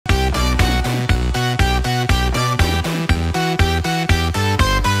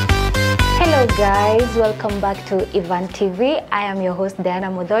guys, welcome back to Ivan TV. I am your host Diana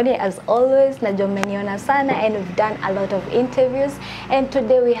Modoni. As always, najua mmeniona sana, and we've done a lot of interviews, and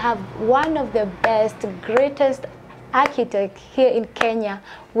today we have one of the best, greatest architect here in Kenya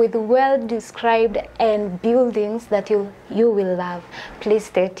with well-described and buildings that you will love. Please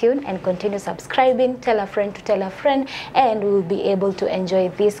stay tuned and continue subscribing, tell a friend to tell a friend, and we'll be able to enjoy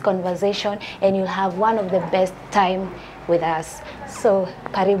this conversation, and you'll have one of the best time with us. So,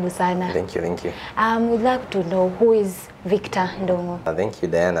 karibu sana. Thank you, thank you. We'd like to know, who is Victor Ndongo? Thank you,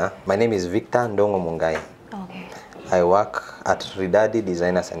 Diana. My name is Victor Ndongo Mungai. Okay. I work at Ridadi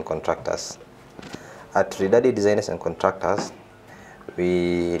Designers and Contractors. At Ridadi Designers and Contractors,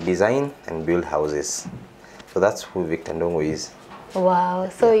 we design and build houses. So that's who Victor Ndongo is. Wow,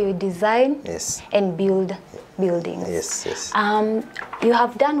 so you design Yes. and build buildings. Yes, yes. You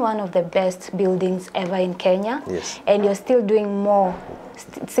have done one of the best buildings ever in Kenya. Yes. And you're still doing more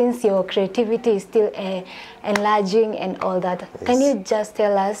since your creativity is still enlarging and all that. Yes. Can you just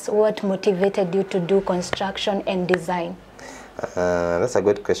tell us what motivated you to do construction and design? That's a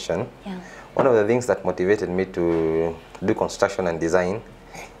good question. Yeah. One of the things that motivated me to do construction and design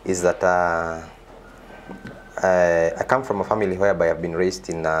is that I come from a family whereby I've been raised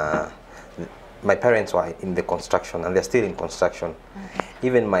in, my parents were in the construction and they're still in construction. Okay.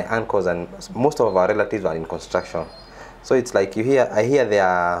 Even my uncles and most of our relatives are in construction. So it's like I hear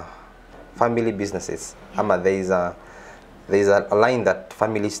their family businesses. Yeah. There is a line that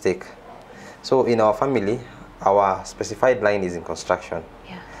families take. So in our family, our specified line is in construction.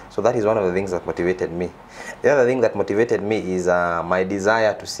 Yeah. So that is one of the things that motivated me. The other thing that motivated me is my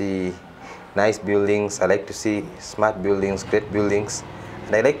desire to see nice buildings. I like to see smart buildings, great buildings.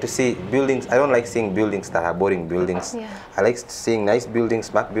 And I like to see buildings. I don't like seeing buildings that are boring buildings. Yeah. I like seeing nice buildings,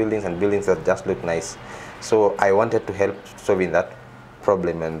 smart buildings, and buildings that just look nice. So I wanted to help solving that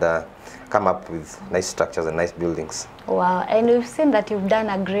problem and come up with nice structures and nice buildings. Wow, and we've seen that you've done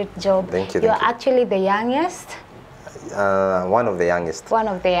a great job. Thank you. You're actually the youngest. One of the youngest. One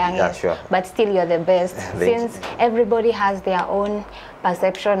of the youngest. Yeah, sure. But still you're the best. Since everybody has their own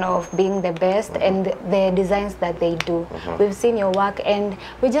perception of being the best and the designs that they do. We've seen your work, and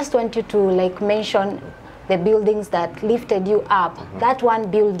we just want you to mention the buildings that lifted you up. That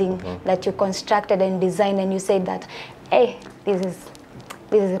one building that you constructed and designed, and you said that, hey, this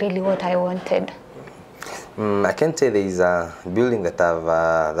is really what I wanted. I can't say there is a building that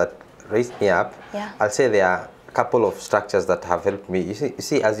that raised me up. Yeah. I'll say there are a couple of structures that have helped me. You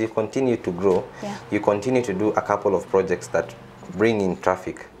see, as you continue to grow, yeah, you continue to do a couple of projects that bring in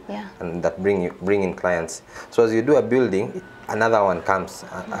traffic, yeah, and that bring in clients. So as you do a building, another one comes,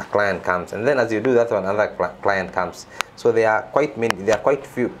 a client comes, and then as you do that one, another client comes. So there are quite many. There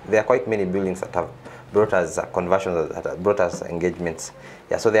are quite many buildings that have brought us conversions, that have brought us engagements.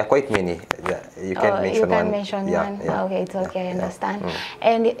 Yeah, so there are quite many. You can't mention one. You can mention one. Yeah. Okay, it's okay, I understand.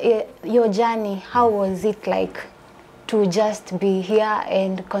 And your journey, how was it like to just be here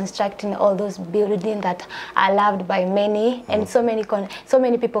and constructing all those buildings that are loved by many, and so many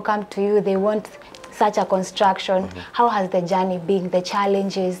people come to you, they want such a construction. How has the journey been, the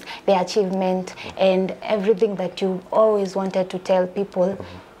challenges, the achievement, and everything that you always wanted to tell people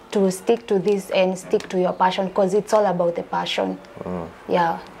to stick to this and stick to your passion, because it's all about the passion.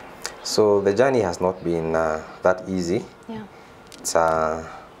 Yeah. So the journey has not been that easy. Yeah.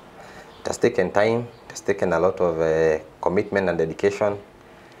 It has taken time. It has taken a lot of commitment and dedication.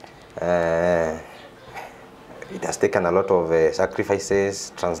 It has taken a lot of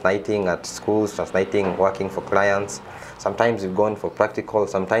sacrifices, translating at schools, translating, working for clients. Sometimes we've gone for practical,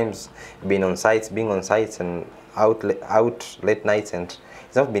 sometimes being on sites and out late nights, and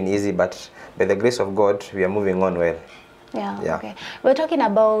it's not been easy, but by the grace of God, we are moving on well. Yeah, okay. We're talking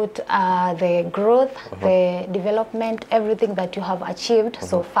about the growth, the development, everything that you have achieved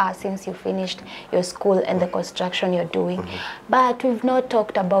so far since you finished your school and the construction you're doing. But we've not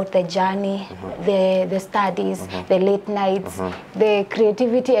talked about the journey, the studies, the late nights, the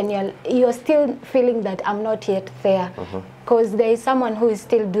creativity, and you're still feeling that I'm not yet there. Because there is someone who is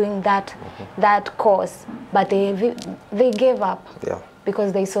still doing that course, but they gave up. Yeah.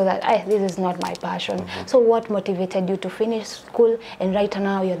 Because they saw that, this is not my passion. So what motivated you to finish school, and right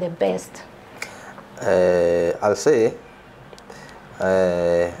now you're the best? I'll say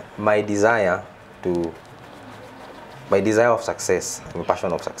my desire of success, my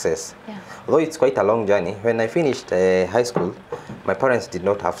passion of success. Yeah. Although it's quite a long journey, when I finished high school, my parents did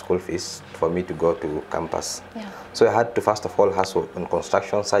not have school fees for me to go to campus. Yeah. So I had to first of all hustle on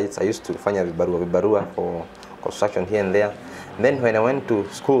construction sites. I used to fanya vibarua for construction here and there. And then when I went to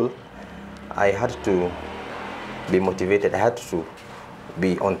school, I had to be motivated. I had to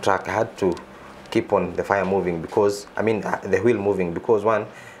be on track. I had to keep on the fire moving, because I mean the wheel moving, because one,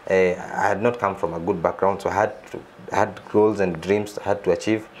 I had not come from a good background, so I had goals and dreams I had to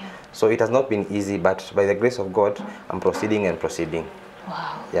achieve. Yeah. So it has not been easy, but by the grace of God, I'm proceeding and proceeding.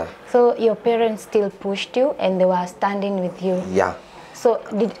 Wow. Yeah. So your parents still pushed you and they were standing with you? Yeah. So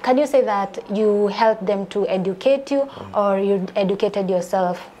can you say that you helped them to educate you, or you educated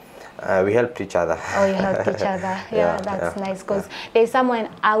yourself? We helped each other. Oh, you helped each other. Yeah, that's nice, because there's someone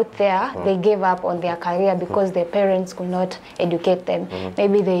out there, they gave up on their career because their parents could not educate them.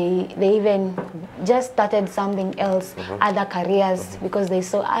 Maybe they even just started something else, other careers, because they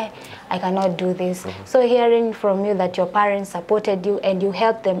saw, I cannot do this. So hearing from you that your parents supported you and you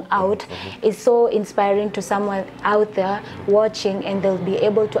helped them out is so inspiring to someone out there watching, and they'll be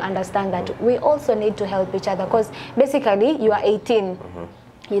able to understand that we also need to help each other, because basically you are 18.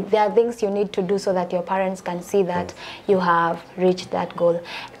 There are things you need to do so that your parents can see that you have reached that goal.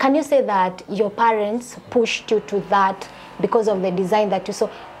 Can you say that your parents pushed you to that because of the design that you saw?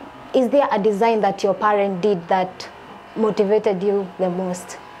 Is there a design that your parent did that motivated you the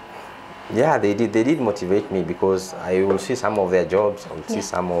most? Yeah, they did motivate me, because I will see some of their jobs. I'll see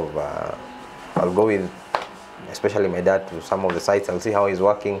some of, I'll go with, especially my dad, to some of the sites. I'll see how he's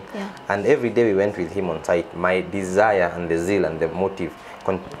working. And every day we went with him on site. My desire and the zeal and the motive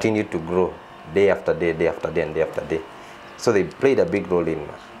continued to grow day after day, day after day, and day after day. So they played a big role in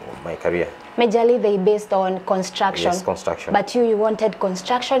my career. Majorly they based on construction. Yes, construction. But you wanted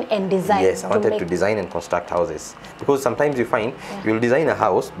construction and design. Yes, I wanted to design and construct houses. Because sometimes you find you'll design a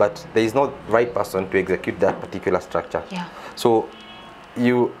house, but there is no right person to execute that particular structure. Yeah. So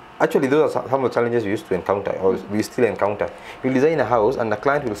actually, those are some of the challenges we used to encounter, or we still encounter. You design a house, and the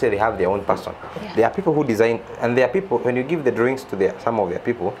client will say they have their own person. There are people who design, and there are people, when you give the drawings to some of their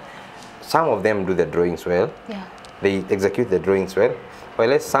people, some of them do the drawings well. They execute the drawings well,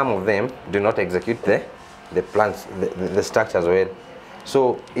 while some of them do not execute the plans, the structures well.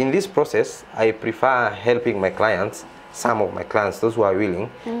 So in this process, I prefer helping my clients, some of my clients, those who are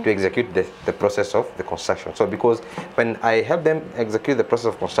willing to execute the process of the construction. So because when I help them execute the process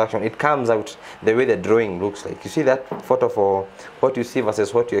of construction, it comes out the way the drawing looks like. You see that photo for what you see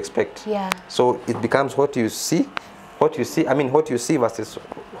versus what you expect. Yeah. So it becomes what you see, what you see versus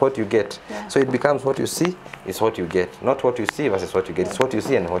what you get. So it becomes what you see is what you get, not what you see versus what you get. It's what you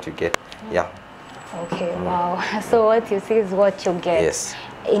see and what you get. Yeah. Okay, wow. So what you see is what you get. Yes.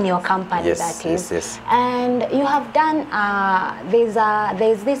 In your company, that is. Yes. And you have done,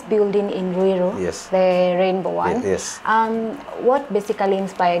 there's this building in Ruiru, the Rainbow one. Yes. What basically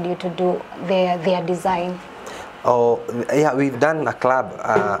inspired you to do their design? Oh, yeah, we've done a club,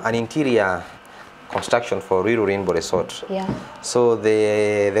 an interior construction for Ruiru Rainbow Resort. Yeah. So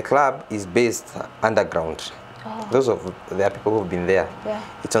the club is based underground. There are people who've been there. Yeah.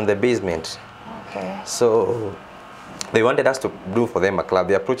 It's on the basement. Okay. So they wanted us to do for them a club.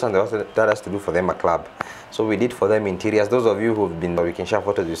 They approached and they wanted us to do for them a club. So we did for them interiors. Those of you who've been, we can share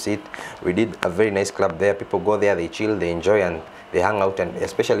photos, you see it. We did a very nice club there. People go there, they chill, they enjoy, and they hang out. And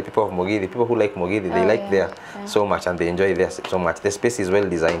especially people of Mogidi, people who like Mogidi, they like there so much, and they enjoy there so much. The space is well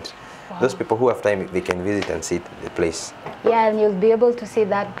designed. Those people who have time, they can visit and see the place. Yeah, and you'll be able to see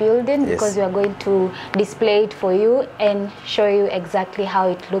that building because we are going to display it for you and show you exactly how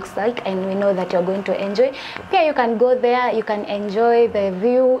it looks like, and we know that you're going to enjoy. Yeah, you can go there, you can enjoy the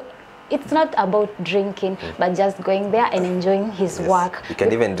view. It's not about drinking, but just going there and enjoying his work. You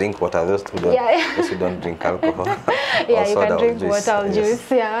can even drink water, those who don't drink alcohol. Yeah, you can drink water or juice.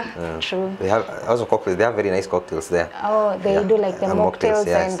 True. They have also cocktails. They have very nice cocktails there. Oh, they do like the mocktails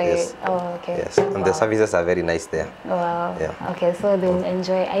and Yes, and the services are very nice there. Wow. Okay, so they'll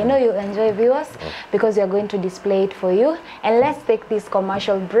enjoy. I know you'll enjoy, viewers, because we are going to display it for you. And let's take this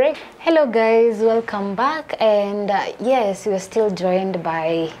commercial break. Hello guys, welcome back. And yes, we're still joined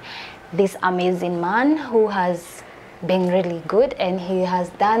by this amazing man who has been really good, and he has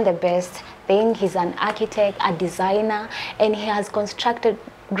done the best thing. He's an architect, a designer, and he has constructed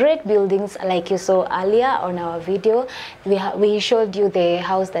great buildings like you saw earlier on our video. We showed you the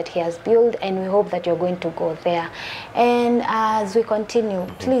house that he has built, and we hope that you're going to go there. And as we continue,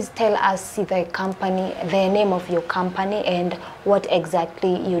 please tell us the company, the name of your company, and what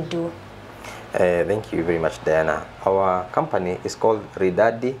exactly you do. Thank you very much, Diana. Our company is called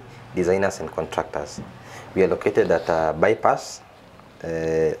Ridadi Designers and Contractors. We are located at Bypass,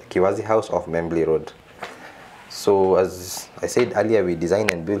 Kiwazi House off Membley Road. So as I said earlier, we design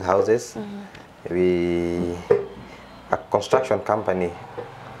and build houses. We a construction company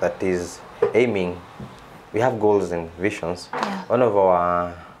that is aiming, we have goals and visions. One of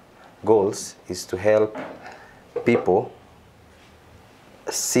our goals is to help people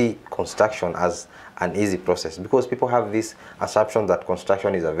see construction as an easy process, because people have this assumption that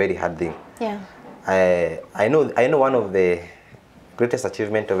construction is a very hard thing. Yeah. I know one of the greatest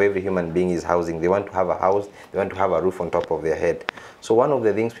achievement of every human being is housing. They want to have a house, they want to have a roof on top of their head. So one of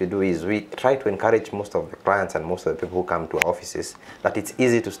the things we do is we try to encourage most of the clients and most of the people who come to our offices that it's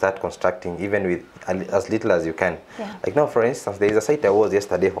easy to start constructing even with as little as you can. Yeah. Like now, for instance, there is a site I was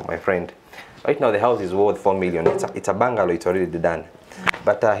yesterday for my friend. Right now the house is worth 4 million. It's a bungalow, it's already done.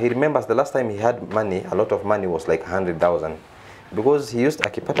 But he remembers the last time he had money, a lot of money, was like 100,000. Because he used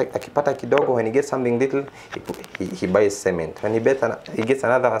akipata kidogo, when he gets something little, he buys cement. When he gets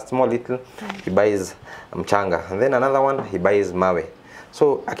another small little, he buys mchanga. And then another one, he buys mawe.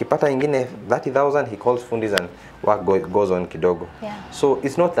 So akipata ingine 30,000, he calls fundis and work goes on kidogo. Yeah. So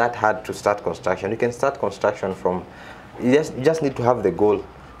it's not that hard to start construction. You can start construction from, you just need to have the goal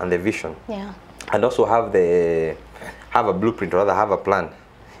and the vision. Yeah. And also have a blueprint, or rather have a plan.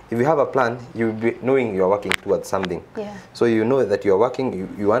 If you have a plan, you'll be knowing you're working towards something. Yeah. So you know that you're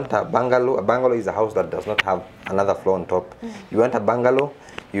working, you want a bungalow. A bungalow is a house that does not have another floor on top. You want a bungalow,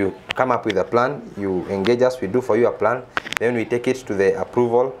 you come up with a plan, you engage us, we do for you a plan, then we take it to the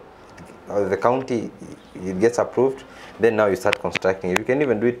approval, or the county, it gets approved, then now you start constructing. You can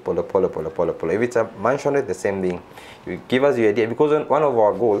even do it polo. If it's a mansion, it's the same thing. You give us your idea, because one of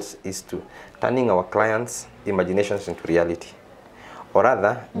our goals is to turning our clients' imaginations into reality, or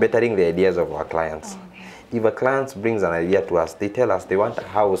rather, bettering the ideas of our clients. Okay. If a client brings an idea to us, they tell us they want a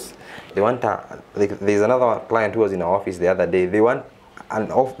house, there's another client who was in our office the other day, they want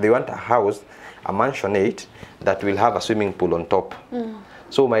a house, a mansionette, that will have a swimming pool on top.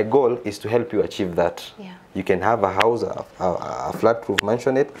 So my goal is to help you achieve that. Yeah. You can have a house, a flat roof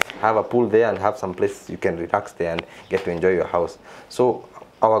mansionette, have a pool there, and have some place you can relax there and get to enjoy your house. So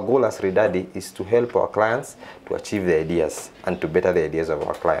our goal as Redadi is to help our clients to achieve the ideas and to better the ideas of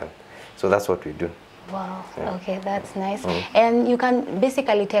our client. So that's what we do. Wow, yeah. Okay, that's nice. And you can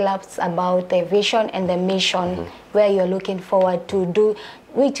basically tell us about the vision and the mission, where you're looking forward to do.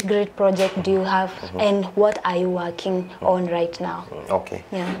 Which great project do you have, and what are you working on right now? Okay.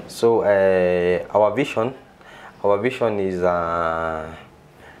 Yeah. So our vision is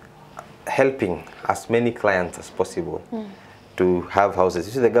helping as many clients as possible to have houses.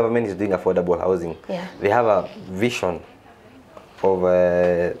 You see, the government is doing affordable housing. Yeah. They have a vision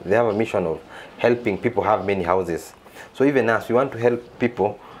of mission of helping people have many houses. So even us, we want to help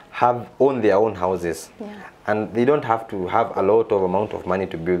people own their own houses. Yeah. And they don't have to have a lot of amount of money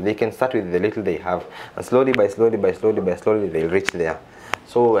to build. They can start with the little they have, and slowly by slowly they'll reach there.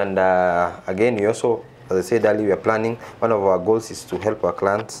 So, and again, we also, as I said earlier, we are planning, one of our goals is to help our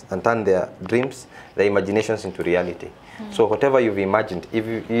clients and turn their dreams, their imaginations into reality. So whatever you've imagined, if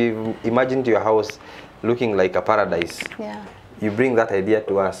you've imagined your house looking like a paradise, yeah, you bring that idea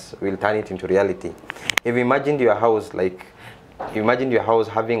to us, we'll turn it into reality. If you imagined your house like,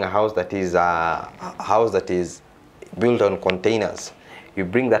 having a house that is built on containers, you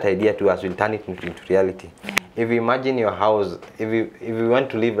bring that idea to us, we'll turn it into reality. If you imagine your house, if you want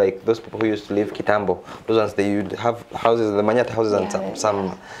to live like those people who used to live Kitambo, those ones, they would have houses, the Manyata houses,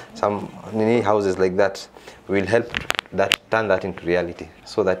 and some mini houses like that. We'll help turn that into reality.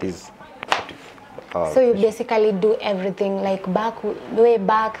 So that is. So you basically do everything, like way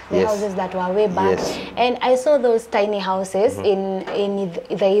back, the yes, houses that were way back. Yes. And I saw those tiny houses in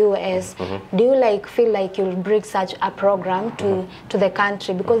the US. Do you feel like you'll bring such a program to the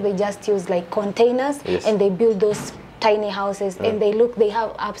country, because they just use like containers, yes, and they build those tiny houses, and they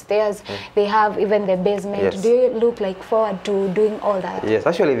have upstairs, they have even the basement. Yes. Do you look forward to doing all that? Yes,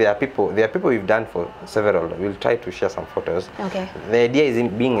 actually there are people we've done for several. We'll try to share some photos. Okay. The idea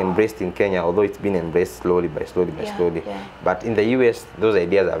is being embraced in Kenya, although it's been embraced slowly. Yeah. But in the US, those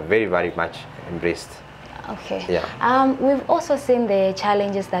ideas are very, very much embraced. Okay. Yeah. We've also seen the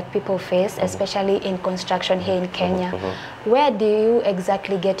challenges that people face, especially in construction here in Kenya. Where do you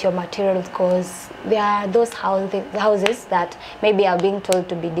exactly get your materials? Because there are those houses that maybe are being told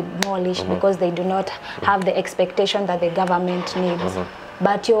to be demolished because they do not have the expectation that the government needs.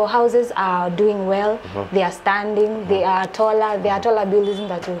 But your houses are doing well, they are standing, they are taller buildings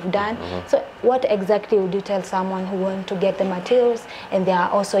that you've done. So what exactly would you tell someone who wants to get the materials and they are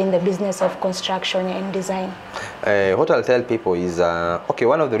also in the business of construction and design? What I'll tell people is, okay,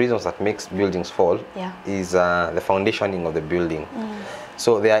 one of the reasons that makes buildings fall, yeah, is the foundationing of the building.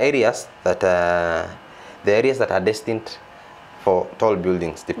 So there are areas that are destined for tall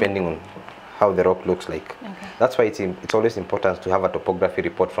buildings, depending on how the rock looks like. Okay. That's why it's always important to have a topography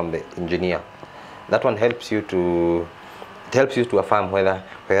report from the engineer. That one helps you to affirm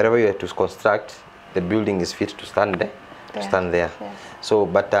wherever you are to construct, the building is fit to stand there, to stand there. Yeah. So,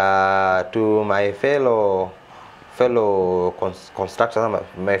 but to my fellow constructors,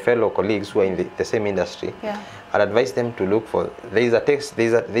 my fellow colleagues who are in the same industry, Yeah. I'd advise them to look for, there is a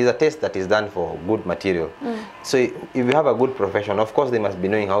test that is done for good material. So if you have a good profession, of course they must be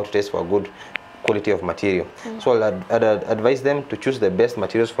knowing how to test for good quality of material. So I'd advise them to choose the best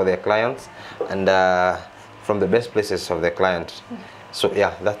materials for their clients and from the best places of their clients. So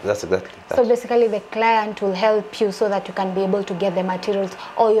yeah, that's exactly that. So basically the client will help you so that you can be able to get the materials,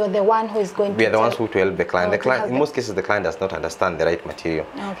 or you're the one who is going to... We are the ones who help the client. Oh, The client, in most cases, the client does not understand the right material.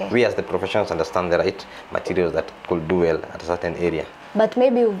 Okay. We as the professionals understand the right materials that could do well at a certain area. But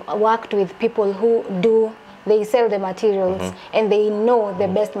maybe you've worked with people who they sell the materials and they know the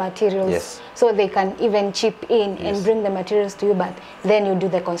best materials, Yes. so they can even chip in Yes. and bring the materials to you, but then you do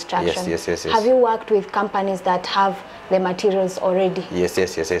the construction. Yes. Have you worked with companies that have the materials already? Yes. There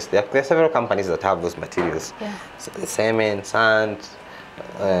are several companies that have those materials. Yeah. Cement, sand,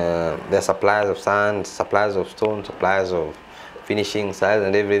 they're suppliers of sand, suppliers of stone, suppliers of finishing, size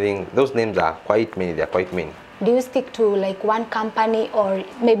and everything. Those names are quite many, they are quite many. Do you stick to like one company, or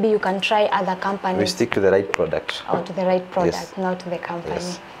maybe you can try other companies? We stick to the right product. Or to the right product, Yes. not to the company.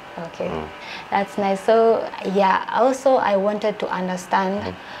 Yes. Okay, that's nice. So yeah, also I wanted to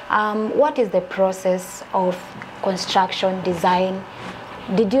understand what is the process of construction design.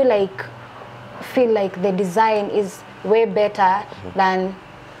 Did you like feel like the design is way better than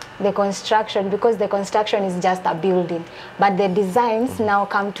the construction, because the construction is just a building, but the designs now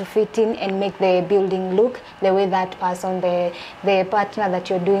come to fit in and make the building look the way that person, the partner that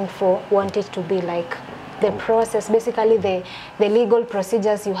you're doing for, want it to be like? The process, basically the legal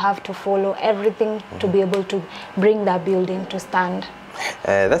procedures you have to follow, everything to be able to bring the building to stand.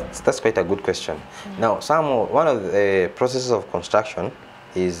 That's quite a good question. Now, one of the processes of construction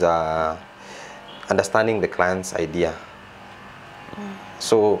is understanding the client's idea.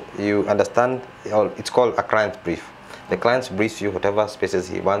 So you understand, it's called a client brief. The client briefs you whatever spaces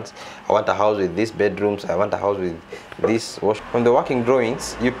he wants. I want a house with these bedrooms. I want a house with this wash. From the working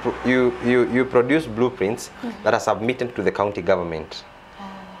drawings, you produce blueprints that are submitted to the county government.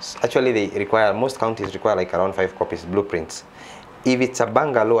 Actually, most counties require like around 5 copies blueprints. If it's a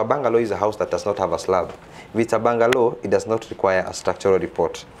bungalow is a house that does not have a slab. If it's a bungalow, it does not require a structural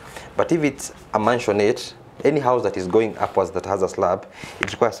report. But if it's a mansionette, any house that is going upwards that has a slab,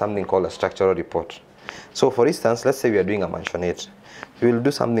 it requires something called a structural report. So for instance, let's say we are doing a mansionette. We will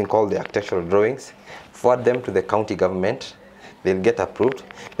do something called the architectural drawings, forward them to the county government, they'll get approved.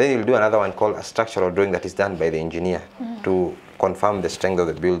 Then you'll do another one called a structural drawing that is done by the engineer to confirm the strength of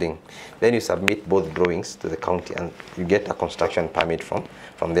the building. Then you submit both drawings to the county and you get a construction permit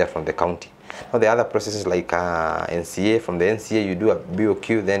from the county. Now the other processes like NCA, from the NCA you do a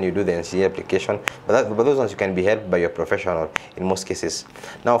BOQ, then you do the NCA application. But those ones you can be helped by your professional in most cases.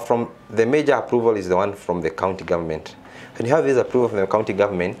 Now from the major approval is the one from the county government. When you have this approval from the county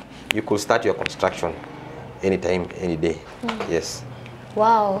government, you could start your construction anytime, any day. Yes.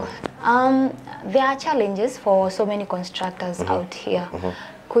 Wow. There are challenges for so many constructors out here.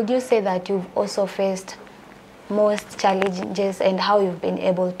 Could you say that you've also faced most challenges and how you've been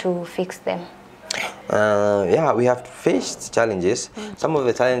able to fix them? Yeah, we have faced challenges. Some of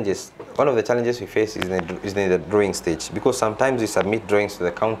the challenges, one of the challenges we face is in the drawing stage, because sometimes we submit drawings to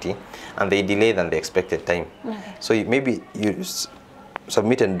the county and they delay than the expected time. So maybe you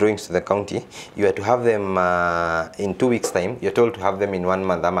submitted drawings to the county, you have to have them in 2 weeks time. You're told to have them in 1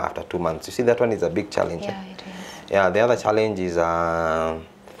 month, after 2 months. You see, that one is a big challenge. Yeah, it is. Yeah, the other challenge is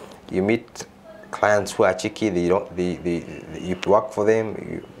you meet clients who are cheeky. You work for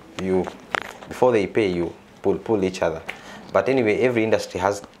them. You before they pay, you pull each other. But anyway, every industry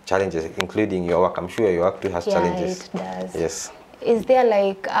has challenges, including your work. I'm sure your work too has challenges. Yeah, it does. Yes. Is there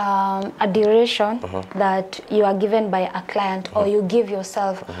like a duration that you are given by a client or you give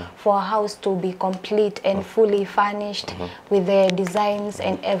yourself for a house to be complete and fully furnished with the designs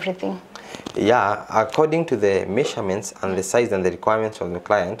and everything? Yeah, according to the measurements and the size and the requirements from the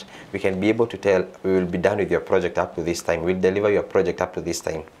client, we can be able to tell we will be done with your project up to this time. We'll deliver your project up to this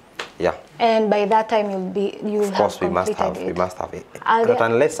time. Yeah. And by that time you'll of course, have we must have it. But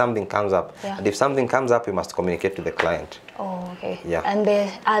unless something comes up, and if something comes up, we must communicate to the client. Oh, okay. Yeah. And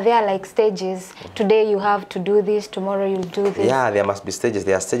are there like stages? Today you have to do this, tomorrow you'll do this? Yeah, there must be stages.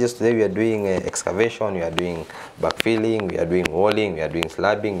 There are stages. Today we are doing excavation, we are doing backfilling, we are doing walling, we are doing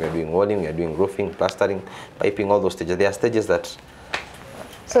slabbing, we are doing walling, we are doing roofing, plastering, piping, all those stages. There are stages that...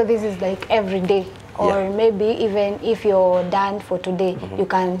 So this is like every day? Or maybe even if you're done for today, you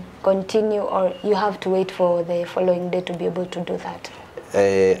can continue, or you have to wait for the following day to be able to do that?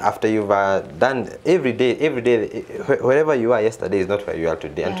 after you've done every day, wherever you are yesterday is not where you are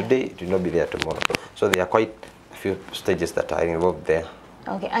today, and today it will not be there tomorrow. So there are quite a few stages that are involved there.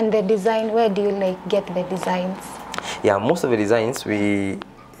 Okay, and the design, where do you like get the designs? Yeah, most of the designs we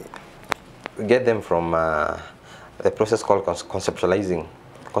get them from the process called conceptualizing.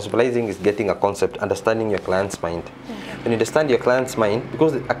 Conceptualizing is getting a concept, understanding your client's mind. When you understand your client's mind,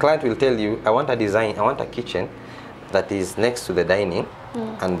 because a client will tell you, I want a design, I want a kitchen that is next to the dining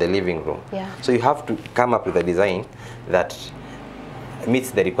and the living room. So you have to come up with a design that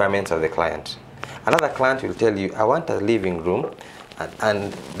meets the requirements of the client. Another client will tell you, I want a living room,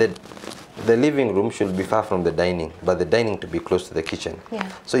 and the living room should be far from the dining, but the dining to be close to the kitchen.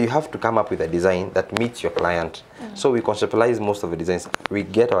 So you have to come up with a design that meets your client. So we conceptualize most of the designs. We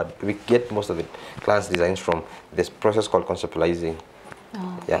get most of the client's designs from this process called conceptualizing.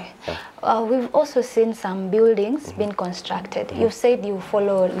 We've also seen some buildings being constructed. You said you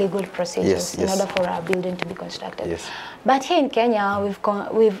follow legal procedures in order for a building to be constructed. But here in Kenya,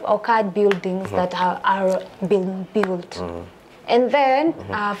 we've occurred buildings that are being built. And then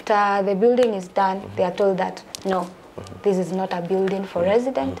after the building is done, they are told that no, this is not a building for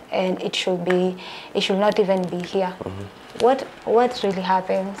resident, and it should not even be here. What really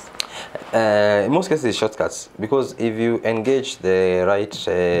happens? In most cases, shortcuts, because if you engage the right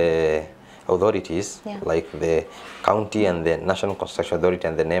authorities, like the county and the National Construction Authority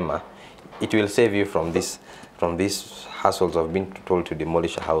and the NEMA, it will save you from these hassles of being told to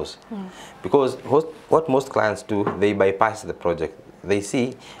demolish a house. Because what most clients do, they bypass the project. They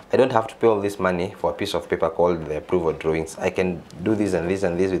see, I don't have to pay all this money for a piece of paper called the approval drawings. I can do this and this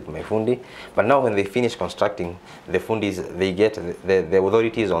and this with my fundi. But now when they finish constructing, the fundis, they get the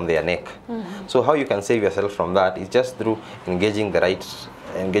authorities on their neck. So how you can save yourself from that is just through engaging the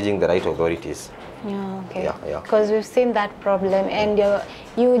right authorities. Because we've seen that problem, and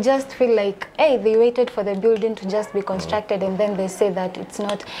you just feel like, hey, they waited for the building to just be constructed, and then they say that it's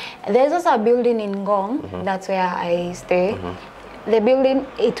not. There's also a building in Ngong, that's where I stay. The building,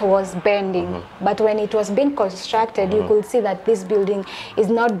 it was bending, but when it was being constructed, you could see that this building is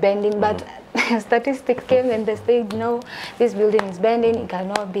not bending, but statistics came and they said, no, this building is bending,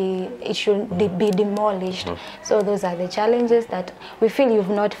 it should be demolished. So those are the challenges that we feel you've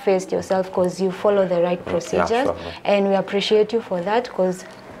not faced yourself, because you follow the right procedures, and we appreciate you for that, because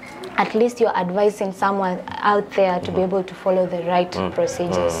at least you're advising someone out there to be able to follow the right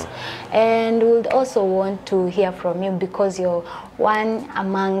procedures. And we'd also want to hear from you, because you're one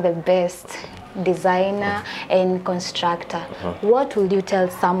among the best designer and constructor. What will you tell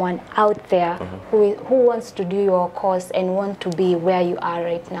someone out there who wants to do your course and want to be where you are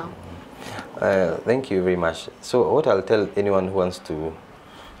right now? Thank you very much. So what I'll tell anyone who wants to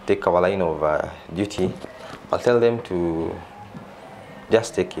take our line of duty, I'll tell them to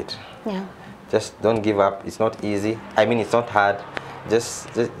just take it. Just don't give up. It's not easy. I mean, it's not hard. Just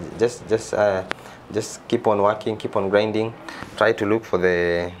keep on working, keep on grinding. Try to look for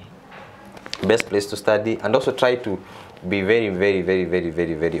the best place to study, and also try to be very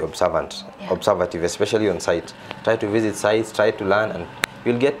observant, observative, especially on site. Try to visit sites, try to learn, and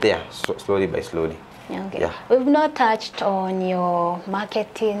you'll get there slowly by slowly. We've not touched on your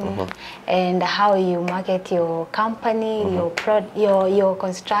marketing and how you market your company, your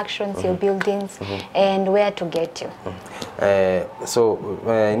constructions, your buildings, and where to get you.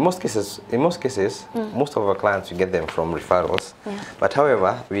 In most cases, most of our clients, we get them from referrals. But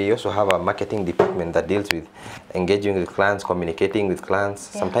however, we also have a marketing department that deals with engaging with clients, communicating with clients.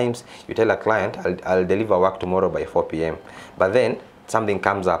 Sometimes you tell a client, I'll deliver work tomorrow by 4 p.m. But then something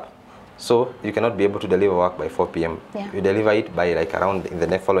comes up. So you cannot be able to deliver work by 4 p.m. You deliver it by like around in the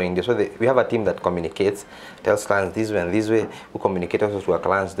next following day. So we have a team that communicates, tells clients this way and this way, who communicate also to our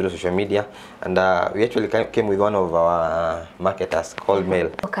clients through social media. And we actually came with one of our marketers called Mail.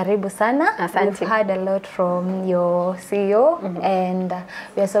 Karibu sana. We've heard a lot from your CEO, and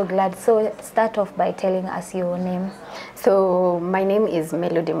we are so glad. So start off by telling us your name. So my name is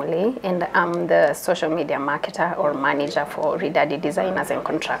Melody Mulei, and I'm the social media marketer or manager for Ridadi Designers and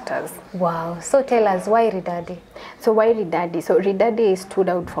Contractors. Wow. So tell us, why Ridadi? So why Ridadi? So Ridadi stood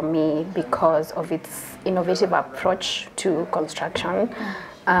out for me because of its innovative approach to construction,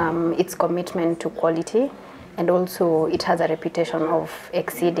 its commitment to quality, and also it has a reputation of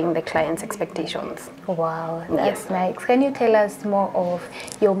exceeding the client's expectations. Wow, that's nice. Can you tell us more of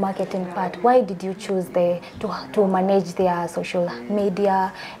your marketing part? Why did you choose to manage their social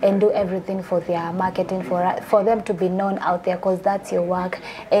media and do everything for their marketing, for them to be known out there, because that's your work?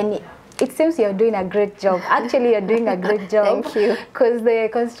 And it seems you're doing a great job. Actually, you're doing a great job. Thank you. Because the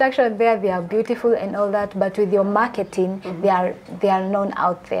construction there, they are beautiful and all that, but with your marketing, they are known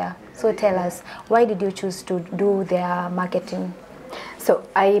out there. So tell us, why did you choose to do their marketing? So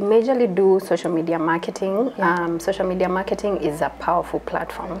I majorly do social media marketing. Yeah. Social media marketing is a powerful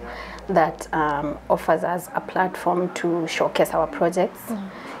platform that offers us a platform to showcase our projects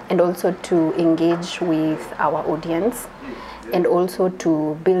and also to engage with our audience and also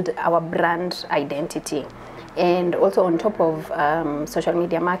to build our brand identity. And also on top of social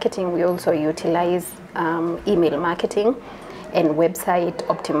media marketing, we also utilize email marketing and website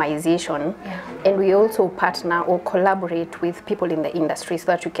optimization, and we also partner or collaborate with people in the industry so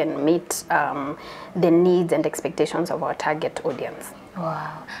that we can meet the needs and expectations of our target audience.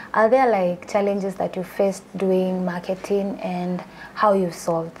 Wow. Are there like challenges that you faced doing marketing and how you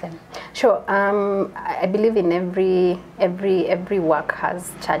solved them? Sure. I believe in every work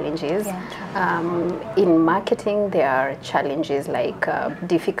has challenges. Yeah, in marketing, there are challenges like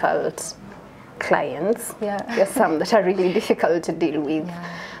difficult clients. There's some that are really difficult to deal with.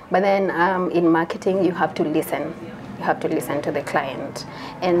 But then in marketing, you have to listen. You have to listen to the client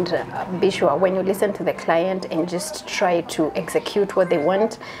and be sure when you listen to the client and just try to execute what they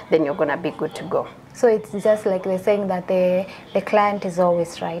want, then you're gonna be good to go. So it's just like they're saying that the client is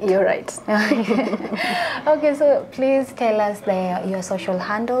always right. You're right. Okay, so please tell us your social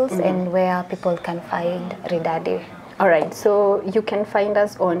handles and where people can find Ridadi. All right, so you can find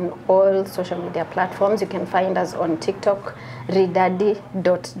us on all social media platforms. You can find us on TikTok,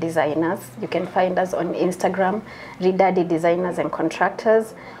 ridadi.designers. You can find us on Instagram, Ridadi Designers and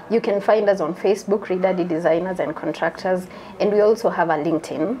Contractors. You can find us on Facebook, Ridadi Designers and Contractors. And we also have a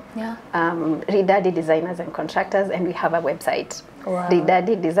LinkedIn, Ridadi Designers and Contractors, and we have a website. Wow.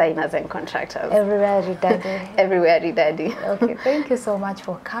 Ridadi Designers and Contractors. Everywhere Ridadi. Everywhere Ridadi. Okay, thank you so much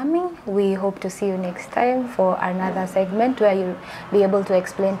for coming. We hope to see you next time for another segment where you'll be able to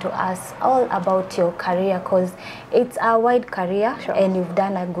explain to us all about your career, because it's a wide career. Sure. And you've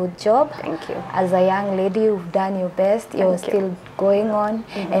done a good job. Thank you. As a young lady, you've done your best. You're still going on,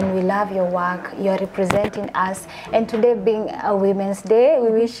 and we love your work. You're representing us. And today being a Women's Day, we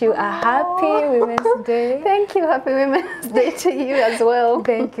wish you a happy Women's Day. Thank you. Happy Women's Day to you as well.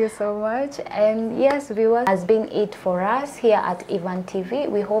 Thank you so much. And yes, viewers, has been it for us here at Evan TV.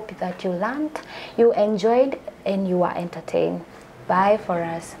 We hope that you learned, you enjoyed, and you were entertained. Bye for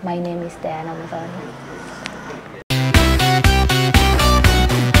us. My name is Diana Mudhoni.